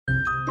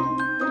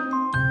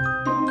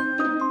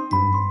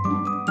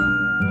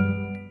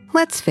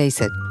Let's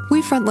face it,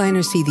 we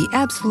frontliners see the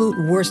absolute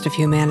worst of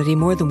humanity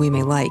more than we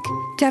may like.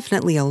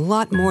 Definitely a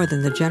lot more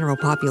than the general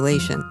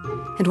population.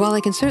 And while I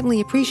can certainly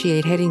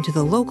appreciate heading to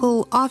the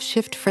local,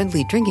 off-shift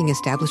friendly drinking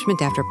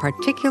establishment after a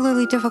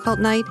particularly difficult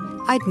night,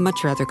 I'd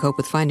much rather cope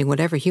with finding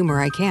whatever humor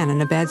I can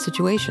in a bad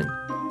situation.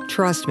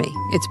 Trust me,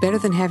 it's better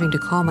than having to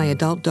call my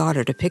adult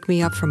daughter to pick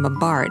me up from a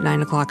bar at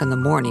 9 o'clock in the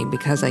morning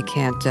because I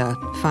can't,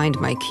 find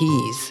my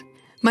keys.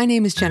 My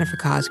name is Jennifer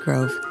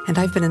Cosgrove, and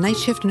I've been a night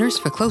shift nurse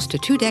for close to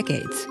 2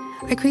 decades.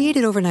 I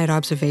created Overnight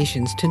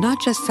Observations to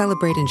not just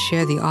celebrate and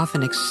share the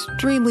often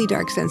extremely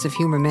dark sense of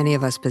humor many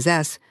of us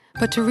possess,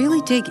 but to really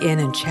dig in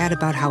and chat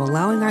about how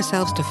allowing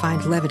ourselves to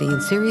find levity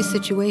in serious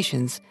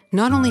situations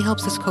not only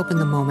helps us cope in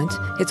the moment,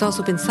 it's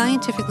also been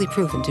scientifically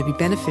proven to be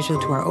beneficial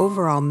to our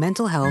overall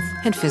mental health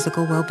and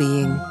physical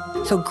well-being.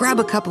 So grab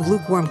a cup of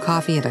lukewarm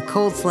coffee and a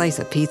cold slice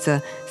of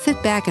pizza,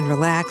 sit back and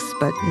relax,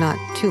 but not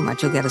too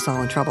much, you'll get us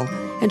all in trouble,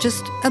 and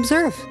just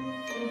observe.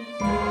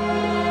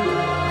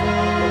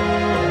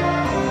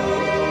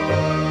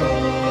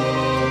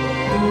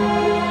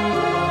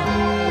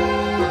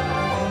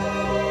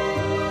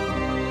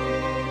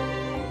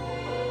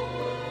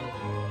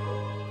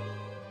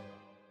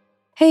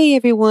 Hey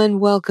everyone,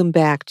 welcome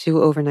back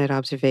to Overnight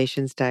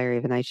Observations, Diary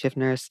of a Night Shift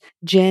Nurse.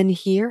 Jen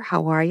here,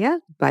 how are ya?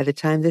 By the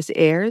time this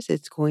airs,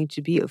 it's going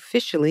to be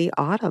officially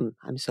autumn.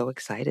 I'm so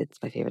excited.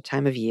 It's my favorite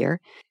time of year.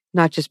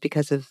 Not just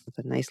because of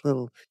the nice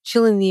little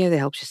chill in the air that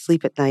helps you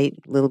sleep at night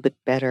a little bit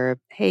better.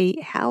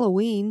 Hey,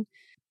 Halloween.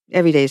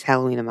 Every day is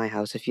Halloween in my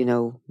house. If you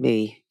know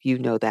me, you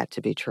know that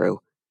to be true.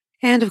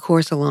 And of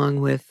course, along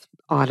with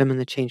autumn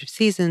and the change of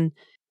season,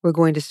 we're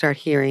going to start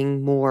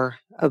hearing more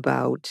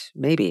about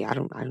maybe, I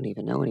don't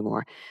even know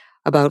anymore,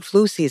 about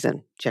flu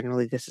season.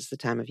 Generally, this is the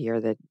time of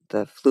year that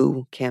the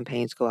flu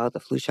campaigns go out, the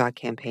flu shot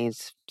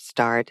campaigns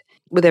start.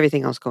 With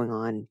everything else going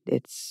on,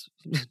 it's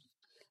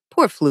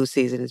poor flu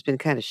season has been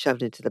kind of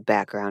shoved into the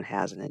background,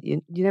 hasn't it?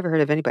 You never heard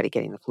of anybody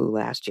getting the flu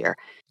last year.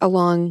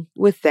 Along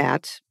with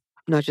that,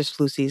 not just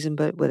flu season,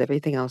 but with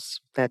everything else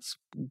that's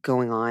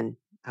going on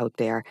out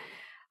there,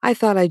 I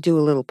thought I'd do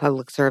a little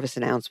public service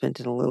announcement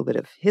and a little bit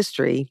of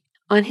history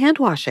on hand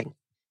washing.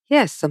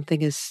 Yes,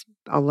 something is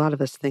a lot of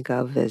us think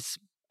of as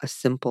a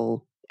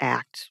simple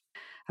act.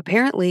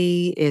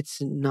 Apparently, it's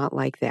not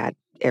like that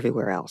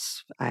everywhere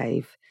else.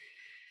 I've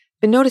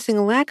been noticing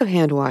a lack of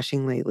hand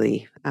washing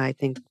lately. I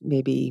think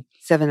maybe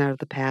 7 out of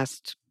the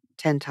past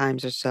 10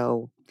 times or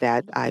so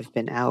that I've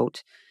been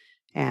out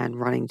and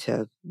running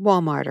to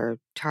Walmart or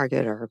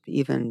Target or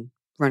even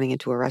running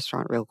into a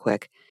restaurant real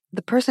quick.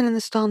 The person in the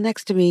stall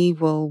next to me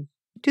will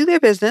do their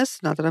business.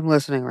 Not that I'm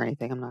listening or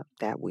anything. I'm not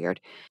that weird.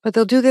 But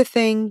they'll do their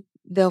thing,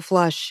 they'll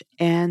flush,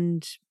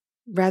 and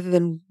rather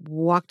than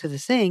walk to the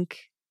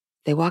sink,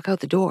 they walk out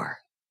the door.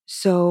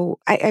 So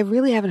I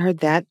really haven't heard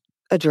that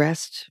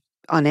addressed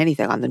on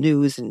anything, on the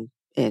news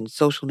and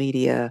social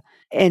media.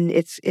 And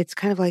it's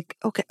kind of like,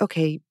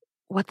 okay,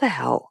 what the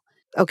hell?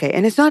 Okay,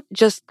 and it's not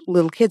just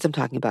little kids I'm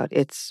talking about.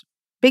 It's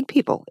big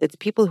people. It's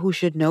people who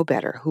should know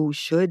better, who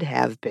should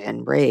have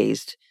been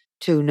raised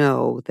to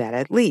know that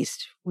at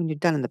least when you're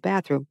done in the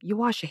bathroom, you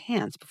wash your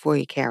hands before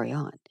you carry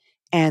on.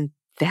 And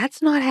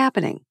that's not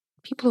happening.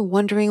 People are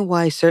wondering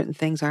why certain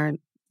things aren't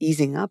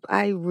easing up.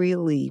 I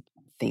really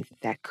think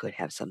that could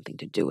have something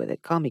to do with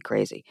it. Call me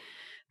crazy.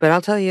 But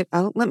I'll tell you,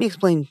 let me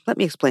explain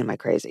my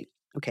crazy.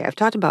 Okay, I've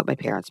talked about my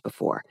parents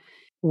before.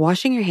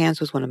 Washing your hands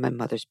was one of my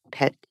mother's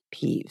pet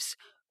peeves.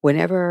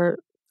 Whenever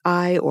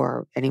I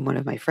or any one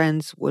of my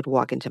friends would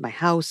walk into my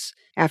house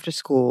after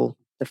school,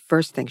 the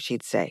first thing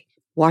she'd say,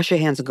 wash your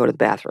hands and go to the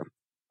bathroom.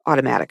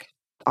 Automatic.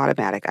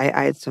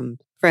 I had some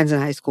friends in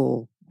high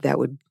school that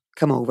would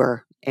come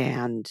over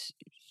and,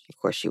 of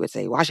course, she would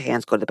say, wash your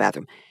hands, go to the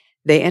bathroom.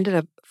 They ended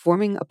up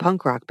forming a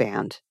punk rock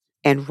band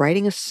and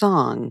writing a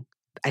song.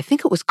 I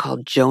think it was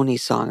called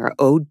Joni's Song or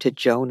Ode to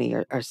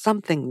Joni or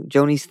something,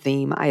 Joni's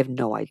Theme. I have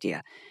no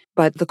idea.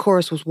 But the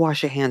chorus was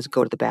wash your hands,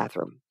 go to the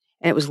bathroom.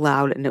 And it was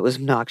loud and it was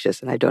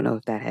obnoxious. And I don't know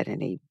if that had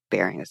any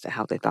bearing as to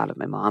how they thought of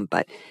my mom,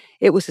 but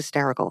it was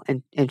hysterical.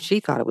 And she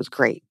thought it was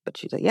great. But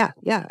she's like, yeah,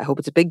 I hope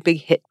it's a big, big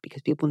hit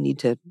because people need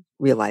to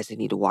realize they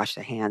need to wash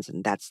their hands.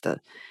 And that's going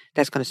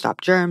to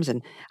stop germs.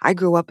 And I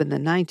grew up in the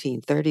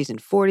 1930s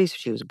and 40s.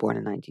 She was born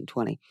in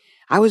 1920.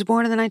 I was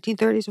born in the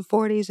 1930s and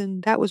 40s,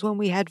 and that was when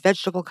we had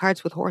vegetable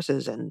carts with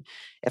horses. And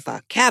if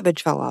a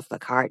cabbage fell off the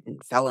cart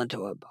and fell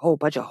into a whole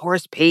bunch of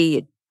horse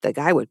pee, the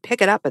guy would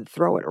pick it up and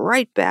throw it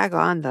right back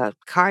on the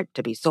cart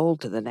to be sold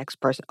to the next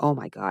person. Oh,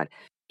 my God.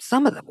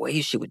 Some of the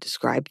ways she would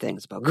describe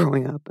things about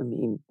growing up, I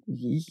mean,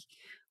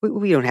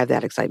 we don't have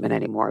that excitement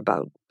anymore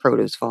about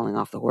produce falling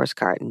off the horse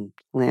cart and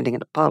landing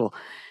in a puddle.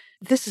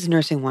 This is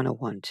Nursing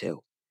 101,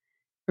 too.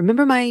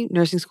 Remember my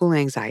nursing school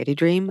anxiety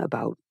dream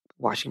about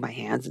washing my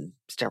hands and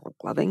sterile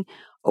gloving?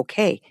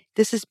 Okay,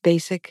 this is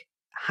basic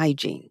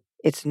hygiene.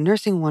 It's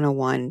Nursing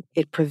 101.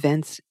 It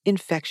prevents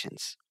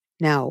infections.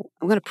 Now,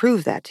 I'm going to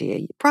prove that to you.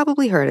 You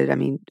probably heard it. I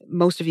mean,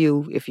 most of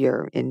you, if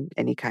you're in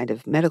any kind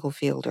of medical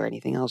field or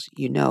anything else,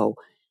 you know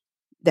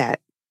that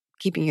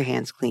keeping your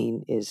hands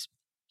clean is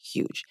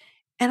huge.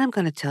 And I'm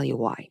going to tell you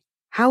why.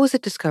 How was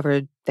it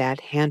discovered that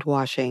hand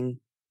washing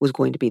was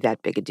going to be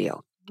that big a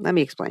deal? Let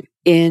me explain.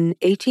 In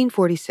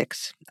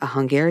 1846, a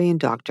Hungarian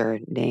doctor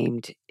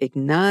named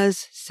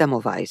Ignaz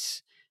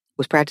Semmelweis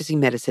was practicing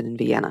medicine in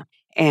Vienna,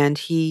 and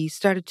he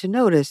started to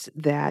notice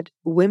that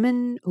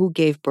women who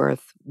gave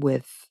birth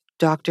with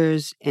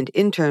doctors and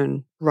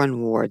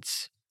intern-run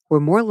wards were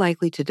more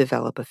likely to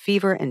develop a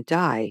fever and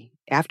die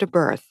after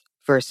birth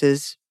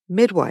versus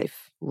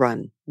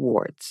midwife-run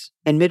wards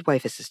and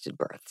midwife-assisted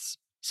births.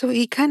 So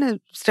he kind of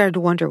started to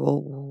wonder, well,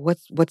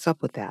 what's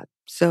up with that?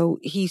 So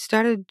he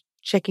started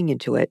checking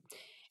into it,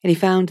 and he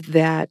found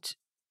that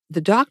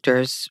the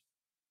doctors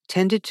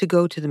tended to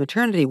go to the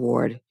maternity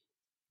ward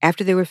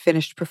after they were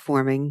finished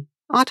performing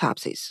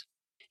autopsies.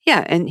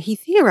 Yeah, and he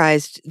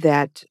theorized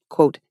that,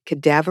 quote,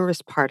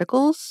 cadaverous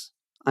particles,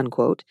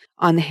 unquote,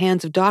 on the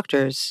hands of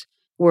doctors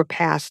were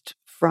passed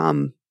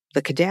from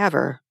the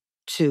cadaver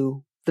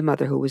to the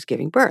mother who was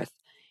giving birth.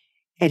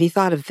 And he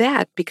thought of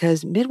that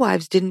because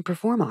midwives didn't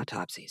perform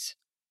autopsies.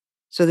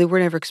 So they were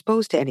never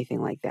exposed to anything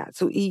like that.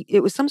 So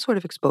it was some sort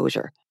of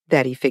exposure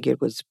that he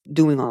figured was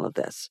doing all of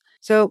this.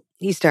 So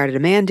he started a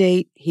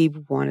mandate. He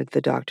wanted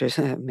the doctors,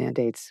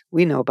 mandates.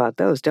 We know about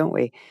those, don't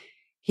we?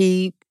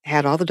 He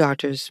had all the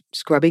doctors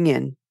scrubbing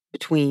in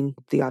between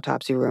the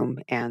autopsy room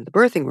and the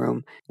birthing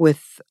room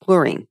with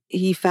chlorine.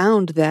 He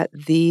found that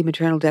the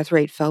maternal death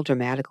rate fell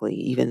dramatically,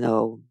 even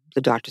though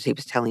the doctors he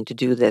was telling to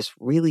do this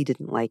really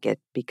didn't like it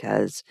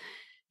because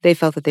they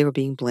felt that they were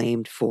being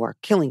blamed for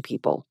killing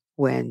people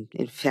when,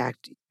 in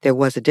fact, there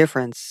was a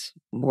difference.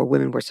 More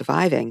women were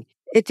surviving.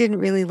 It didn't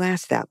really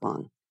last that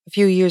long. A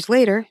few years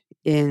later,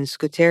 in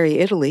Scutari,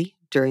 Italy,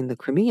 during the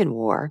Crimean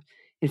War,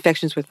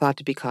 infections were thought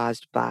to be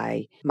caused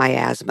by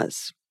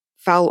miasmas.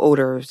 Foul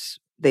odors,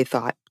 they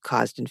thought,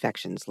 caused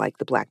infections like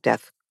the Black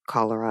Death,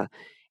 cholera,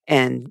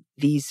 and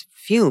these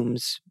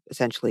fumes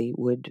essentially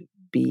would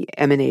be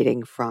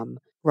emanating from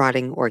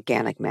rotting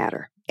organic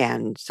matter.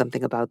 And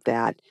something about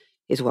that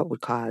is what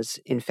would cause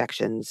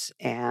infections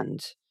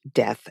and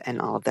death and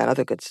all of that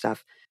other good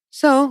stuff.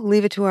 So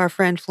leave it to our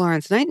friend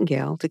Florence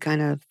Nightingale to kind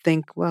of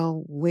think,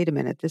 well, wait a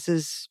minute, this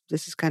is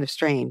kind of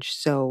strange.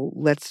 So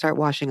let's start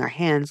washing our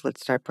hands.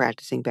 Let's start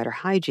practicing better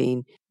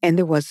hygiene. And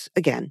there was,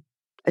 again,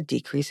 a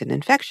decrease in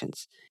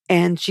infections.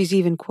 And she's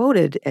even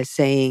quoted as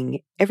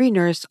saying, every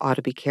nurse ought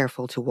to be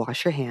careful to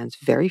wash her hands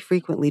very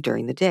frequently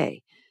during the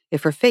day.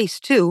 If her face,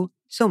 too,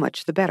 so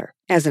much the better.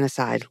 As an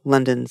aside,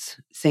 London's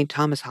St.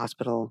 Thomas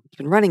Hospital has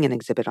been running an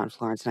exhibit on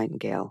Florence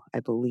Nightingale.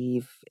 I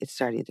believe it's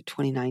starting at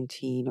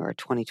 2019 or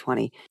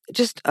 2020,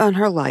 just on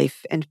her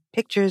life and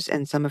pictures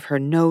and some of her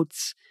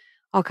notes,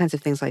 all kinds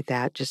of things like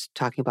that, just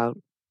talking about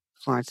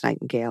Florence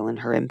Nightingale and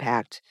her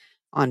impact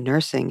on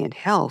nursing and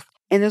health.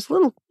 And there's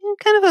kind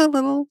of a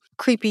little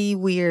creepy,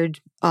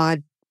 weird,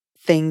 odd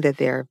thing that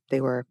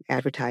they were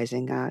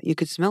advertising. You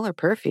could smell her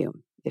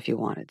perfume if you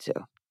wanted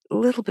to. A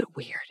little bit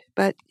weird,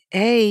 but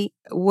hey,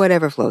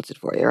 whatever floats it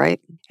for you,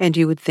 right? And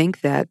you would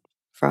think that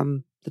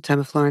from the time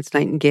of Florence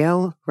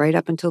Nightingale right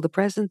up until the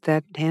present,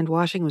 that hand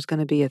washing was going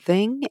to be a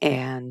thing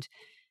and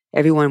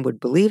everyone would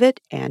believe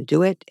it and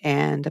do it.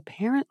 And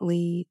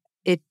apparently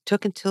it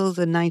took until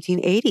the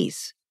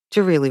 1980s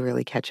to really,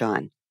 really catch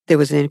on. There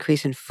was an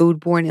increase in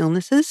foodborne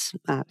illnesses,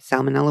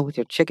 salmonella with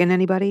your chicken,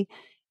 anybody?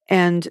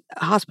 And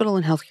hospital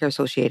and healthcare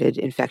associated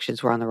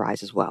infections were on the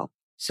rise as well.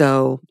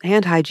 So,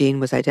 hand hygiene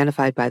was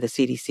identified by the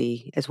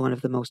CDC as one of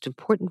the most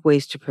important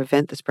ways to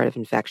prevent the spread of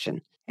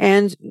infection.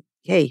 And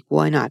hey,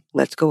 why not?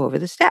 Let's go over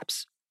the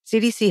steps.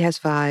 CDC has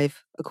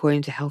 5.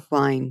 According to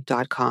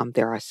healthline.com,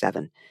 there are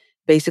 7.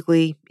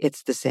 Basically,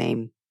 it's the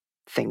same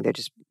thing. They're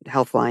just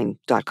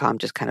healthline.com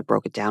just kind of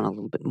broke it down a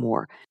little bit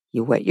more.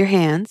 You wet your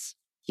hands.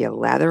 You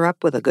lather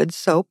up with a good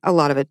soap. A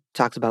lot of it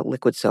talks about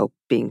liquid soap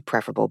being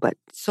preferable, but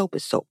soap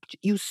is soap.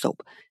 Use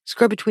soap.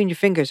 Scrub between your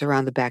fingers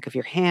around the back of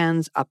your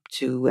hands, up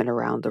to and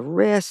around the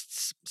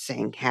wrists,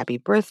 saying happy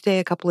birthday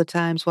a couple of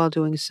times while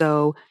doing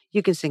so.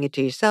 You can sing it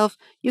to yourself.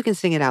 You can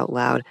sing it out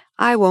loud.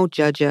 I won't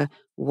judge you.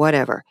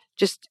 Whatever.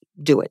 Just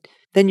do it.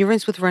 Then you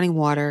rinse with running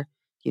water.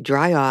 You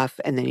dry off,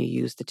 and then you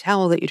use the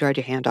towel that you dried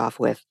your hand off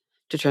with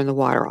to turn the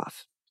water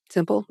off.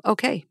 Simple?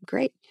 Okay,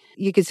 great.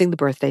 You can sing the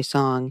birthday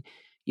song.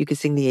 You could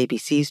sing the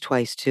ABCs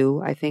twice, too,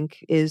 I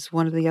think is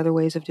one of the other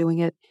ways of doing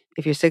it.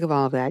 If you're sick of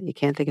all of that, you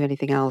can't think of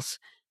anything else,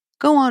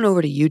 go on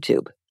over to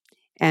YouTube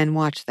and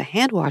watch the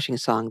hand washing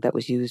song that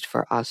was used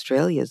for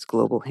Australia's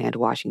Global Hand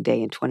Washing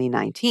Day in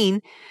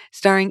 2019,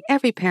 starring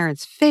every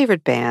parent's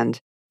favorite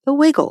band, The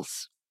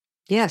Wiggles.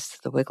 Yes,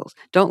 The Wiggles.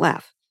 Don't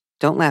laugh.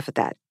 Don't laugh at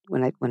that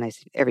when I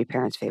say every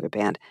parent's favorite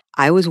band.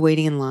 I was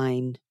waiting in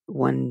line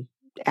one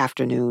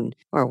afternoon,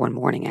 or one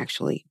morning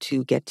actually,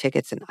 to get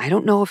tickets. And I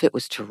don't know if it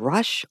was to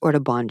Rush or to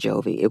Bon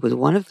Jovi. It was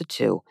one of the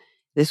two.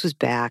 This was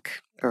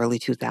back early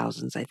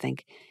 2000s, I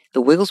think.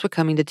 The Wiggles were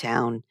coming to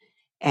town,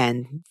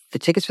 and the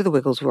tickets for the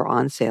Wiggles were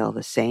on sale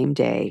the same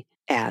day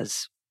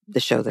as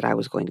the show that I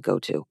was going to go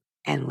to.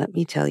 And let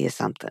me tell you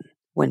something.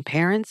 When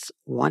parents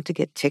want to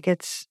get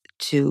tickets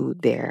to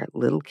their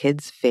little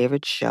kid's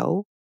favorite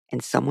show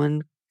and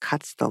someone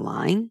cuts the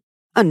line,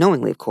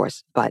 unknowingly, of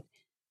course, but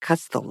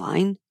cuts the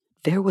line,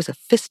 there was a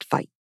fist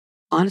fight.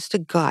 Honest to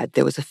God,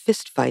 there was a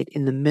fist fight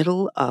in the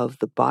middle of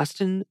the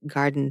Boston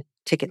Garden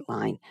ticket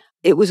line.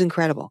 It was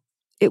incredible.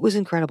 It was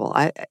incredible.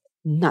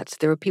 Nuts.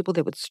 There were people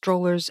there with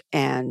strollers,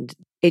 and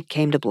it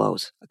came to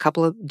blows. A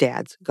couple of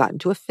dads got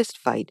into a fist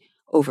fight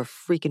over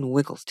freaking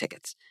Wiggles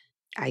tickets.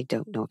 I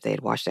don't know if they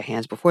had washed their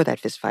hands before that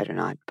fist fight or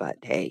not, but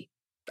hey,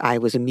 I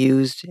was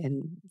amused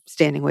and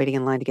standing waiting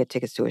in line to get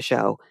tickets to a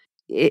show.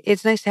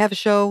 It's nice to have a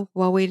show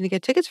while waiting to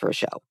get tickets for a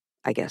show,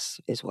 I guess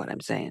is what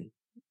I'm saying.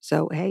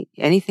 So, hey,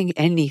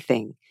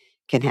 anything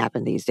can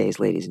happen these days,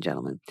 ladies and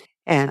gentlemen.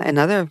 And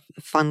another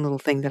fun little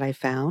thing that I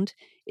found,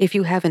 if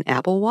you have an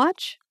Apple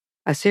Watch,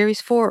 a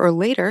Series 4 or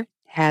later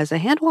has a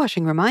hand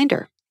washing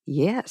reminder.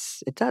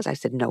 Yes, it does. I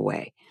said, no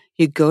way.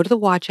 You go to the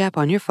watch app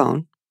on your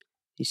phone,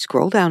 you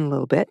scroll down a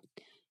little bit,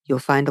 you'll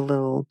find a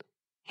little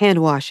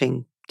hand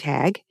washing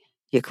tag.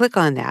 You click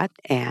on that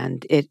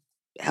and it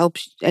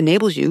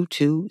enables you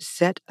to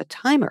set a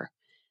timer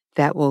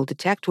that will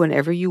detect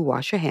whenever you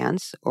wash your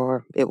hands,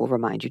 or it will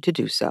remind you to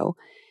do so,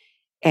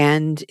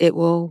 and it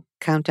will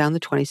count down the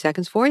 20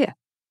 seconds for you.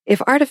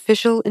 If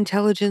artificial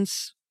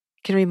intelligence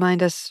can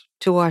remind us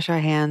to wash our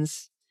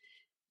hands,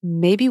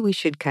 maybe we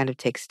should kind of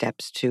take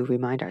steps to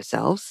remind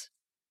ourselves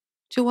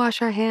to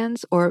wash our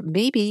hands, or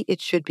maybe it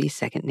should be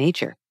second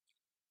nature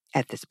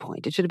at this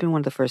point. It should have been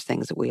one of the first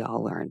things that we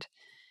all learned.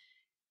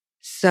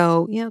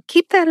 So,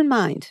 keep that in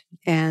mind.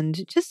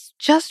 And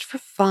just for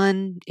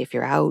fun, if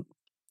you're out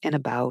and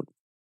about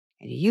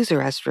and you use a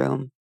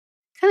restroom,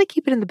 kind of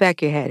keep it in the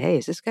back of your head. Hey,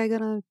 is this guy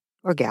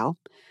or gal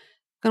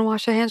gonna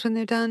wash their hands when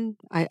they're done?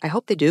 I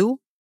hope they do.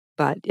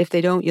 But if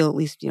they don't, you'll at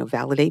least,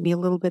 validate me a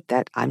little bit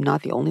that I'm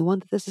not the only one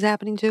that this is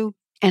happening to.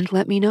 And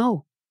let me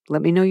know.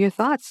 Let me know your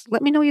thoughts.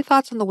 Let me know your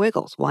thoughts on the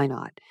Wiggles. Why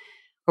not?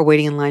 Or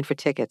waiting in line for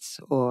tickets.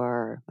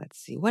 Or let's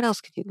see, what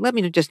else could you let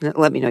me know? Just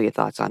let me know your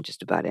thoughts on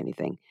just about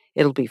anything.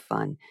 It'll be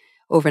fun.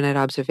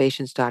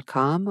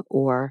 overnightobservations.com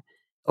or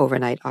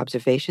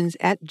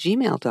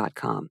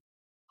overnightobservations@gmail.com.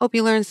 Hope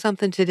you learned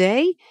something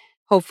today.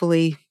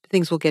 Hopefully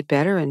things will get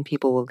better and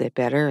people will get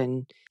better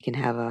and can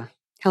have a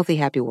healthy,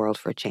 happy world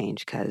for a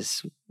change,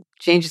 because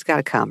change has got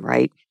to come,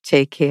 right?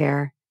 Take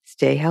care,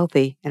 stay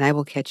healthy, and I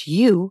will catch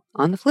you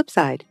on the flip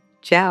side.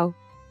 Ciao.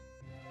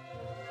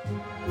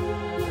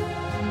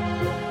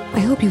 I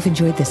hope you've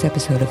enjoyed this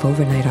episode of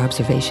Overnight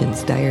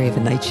Observations, Diary of a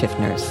Night Shift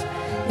Nurse.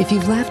 If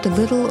you've laughed a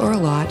little or a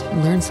lot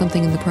and learned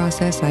something in the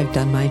process, I've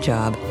done my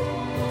job.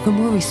 For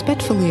more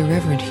respectfully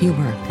irreverent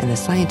humor and the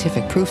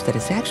scientific proof that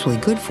it's actually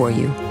good for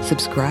you,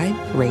 subscribe,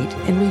 rate,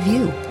 and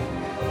review.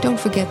 Don't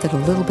forget that a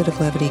little bit of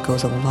levity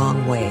goes a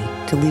long way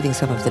to leaving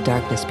some of the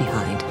darkness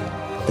behind.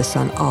 The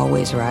sun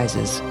always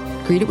rises.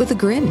 Greet it with a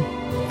grin.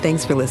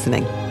 Thanks for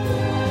listening.